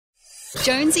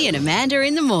Jonesy and Amanda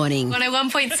in the morning.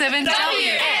 101.7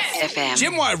 FM.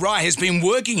 Jen Rye has been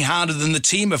working harder than the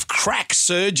team of crack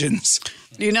surgeons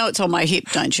You know it's on my hip,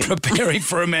 don't you? preparing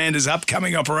for Amanda's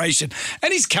upcoming operation.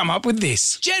 And he's come up with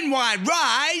this. Jen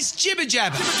Rye's Jibber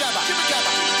Jabber.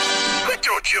 Let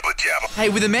your jibber jabber. Hey,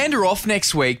 with Amanda off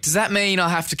next week, does that mean I'll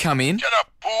have to come in? Shut up,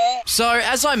 fool. So,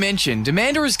 as I mentioned,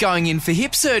 Amanda is going in for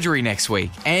hip surgery next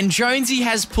week, and Jonesy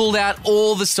has pulled out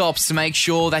all the stops to make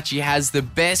sure that she has the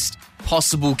best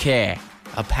possible care,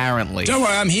 apparently. Don't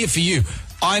worry, I'm here for you.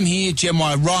 I'm here, Jen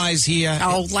Rye's here.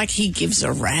 Oh, like he gives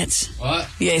a rat. What?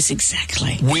 Yes,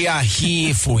 exactly. We are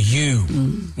here for you.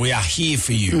 We are here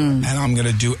for you. And I'm going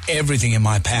to do everything in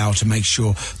my power to make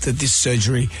sure that this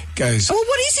surgery goes... Well,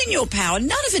 what is in your power?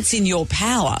 None of it's in your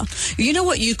power. You know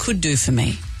what you could do for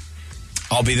me?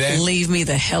 I'll be there. Leave me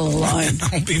the hell alone.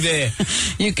 I'll be there.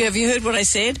 Have you heard what I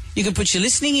said? You can put your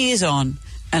listening ears on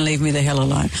and leave me the hell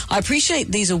alone. I appreciate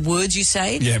these are words you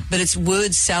say, but it's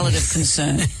word salad of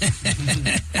concern.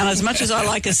 And as much as I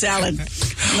like a salad,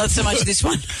 not so much this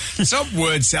one. It's not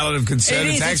word salad of concern.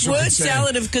 It's actual word concern.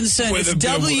 salad of concern. With It's a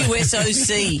bit of-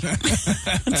 WSOC.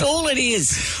 That's all it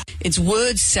is. It's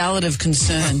word salad of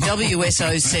concern.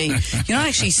 WSOC. You're not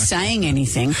actually saying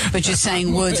anything, but you're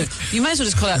saying words of... You may as well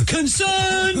just call out,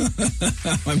 concern!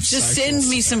 Just send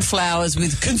me some flowers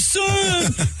with concern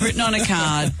written on a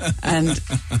card, and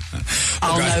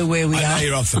I'll know where we I know are.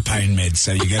 you're off the pain meds,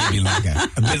 so you're going to be like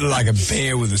a bit like a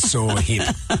bear with a sore hip.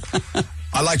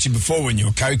 I liked you before when you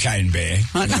were cocaine bear.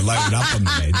 When you loaded up on the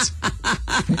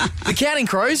meds. The Counting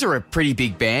Crows are a pretty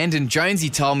big band, and Jonesy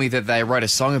told me that they wrote a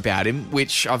song about him,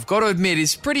 which I've got to admit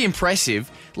is pretty impressive.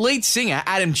 Lead singer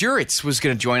Adam Duritz was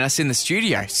going to join us in the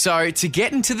studio. So to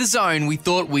get into the zone, we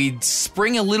thought we'd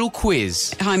spring a little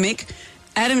quiz. Hi, Mick.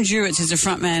 Adam Duritz is the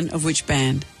frontman of which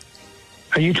band?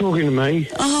 Are you talking to me?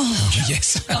 Oh,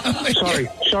 Yes.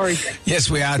 Sorry. Yes,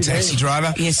 we are, taxi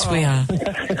driver. yes, we are.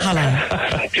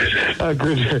 Hello.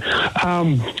 Good.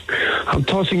 I'm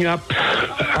tossing up.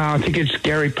 I think it's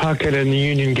Gary Puckett and the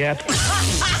Union Gap.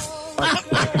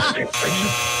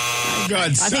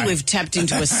 God's I think sake. we've tapped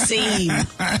into a seam.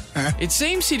 It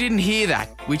seems he didn't hear that,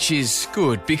 which is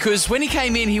good, because when he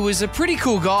came in, he was a pretty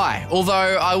cool guy, although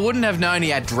I wouldn't have known he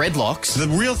had dreadlocks. The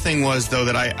real thing was, though,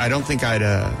 that I don't think I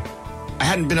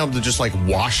hadn't been able to just like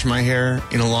wash my hair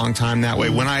in a long time that way.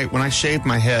 When I shaved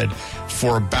my head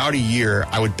for about a year,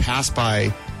 I would pass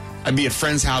by, I'd be at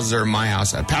friends' houses or at my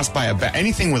house. I'd pass by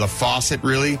anything with a faucet,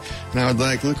 really, and I would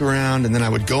like look around, and then I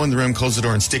would go in the room, close the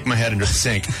door, and stick my head into the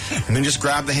sink, and then just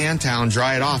grab the hand towel and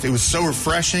dry it off. It was so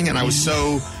refreshing, and I was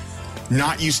so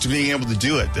not used to being able to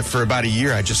do it that for about a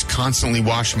year I just constantly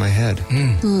washed my head.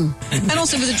 And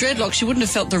also with the dreadlocks, you wouldn't have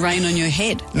felt the rain on your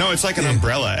head. No, it's like an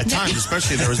umbrella. At times,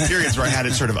 especially, there was periods where I had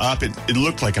it sort of up. It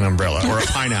looked like an umbrella or a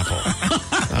pineapple.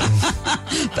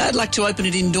 Bad luck to open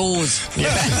it indoors.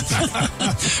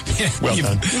 Well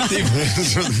done.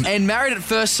 And Married at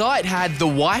First Sight had the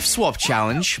wife swap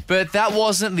challenge, but that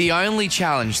wasn't the only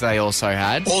challenge they also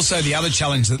had. Also, the other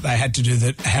challenge that they had to do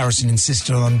that Harrison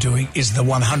insisted on doing is the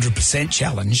 100%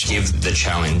 challenge. Give the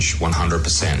challenge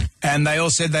 100%. And they all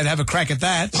said they'd have a crack at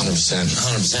that, 100%.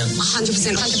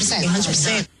 100%. 100%.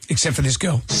 100%. except for this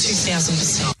girl.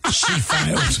 2,000%. She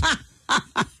failed.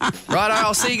 Righto,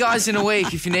 I'll see you guys in a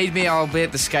week. If you need me, I'll be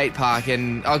at the skate park.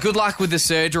 And good luck with the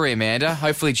surgery, Amanda.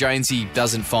 Hopefully Jonesy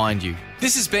doesn't find you.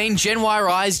 This has been Gen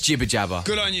Rye's Jibber Jabber.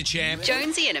 Good on you, champ.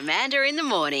 Jonesy and Amanda in the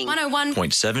morning.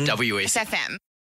 101.7 WS. FM.